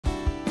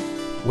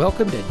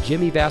Welcome to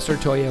Jimmy Vasser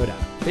Toyota,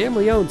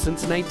 family owned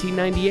since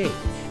 1998.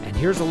 And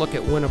here's a look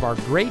at one of our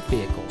great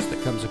vehicles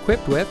that comes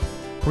equipped with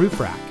roof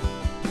rack,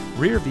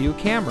 rear view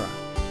camera,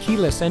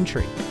 keyless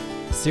entry,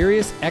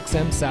 Sirius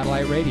XM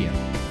satellite radio,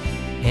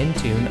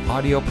 Entune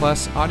Audio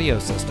Plus audio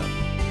system,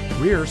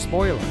 rear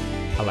spoiler,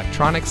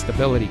 electronic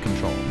stability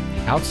control,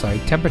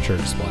 outside temperature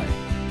display,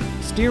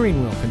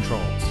 steering wheel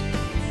controls,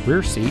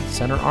 rear seat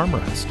center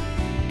armrest,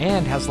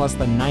 and has less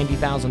than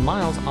 90,000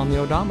 miles on the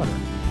odometer.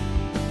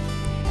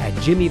 At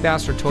Jimmy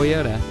Vasser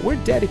Toyota, we're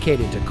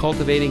dedicated to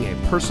cultivating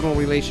a personal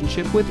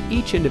relationship with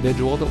each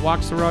individual that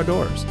walks through our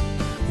doors.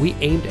 We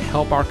aim to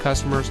help our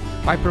customers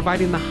by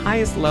providing the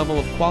highest level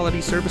of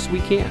quality service we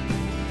can.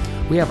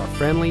 We have a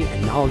friendly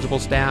and knowledgeable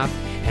staff,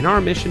 and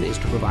our mission is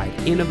to provide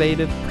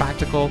innovative,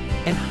 practical,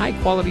 and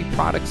high-quality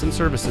products and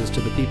services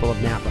to the people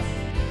of Napa.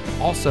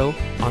 Also,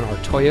 on our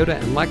Toyota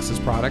and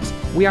Lexus products,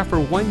 we offer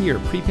 1-year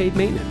prepaid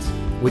maintenance,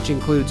 which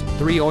includes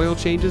 3 oil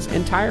changes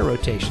and tire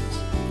rotations.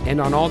 And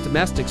on all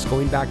domestics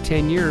going back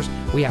 10 years,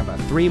 we have a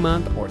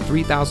 3-month or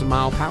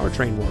 3,000-mile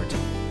powertrain warranty.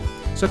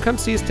 So come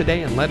see us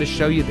today and let us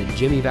show you the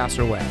Jimmy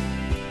Vasser way.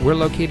 We're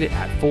located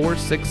at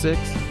 466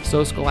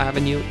 Soscol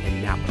Avenue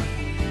in Napa.